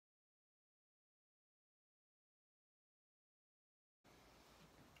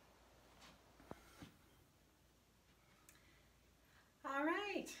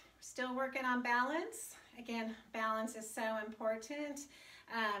Still working on balance. Again, balance is so important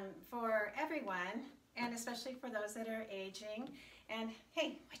for everyone, and especially for those that are aging. And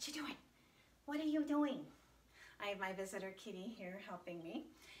hey, what you doing? What are you doing? I have my visitor Kitty here helping me.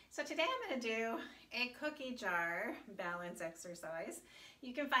 So today I'm going to do a cookie jar balance exercise.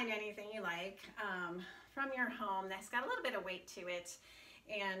 You can find anything you like from your home that's got a little bit of weight to it.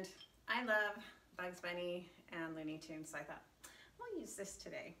 And I love Bugs Bunny and Looney Tunes, so I thought I'll use this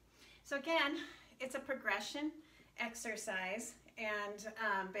today. So again, it's a progression exercise, and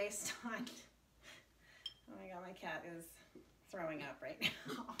based on, oh my God, my cat is throwing up right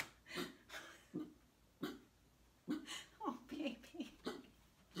now. Oh, baby.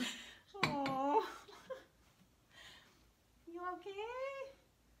 Oh, you okay?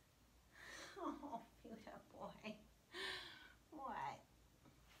 Oh, beautiful boy. What?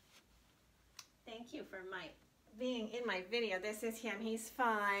 Thank you for being in my video. This is him. He's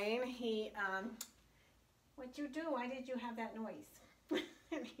fine. He, what'd you do? Why did you have that noise?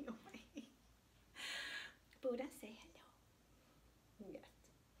 Anyway. Buddha, say hello. Yes.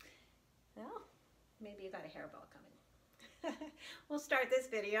 Well, maybe you got a hairball coming. We'll start this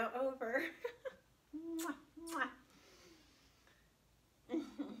video over. Mwah, mwah.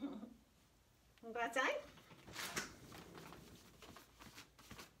 Go outside.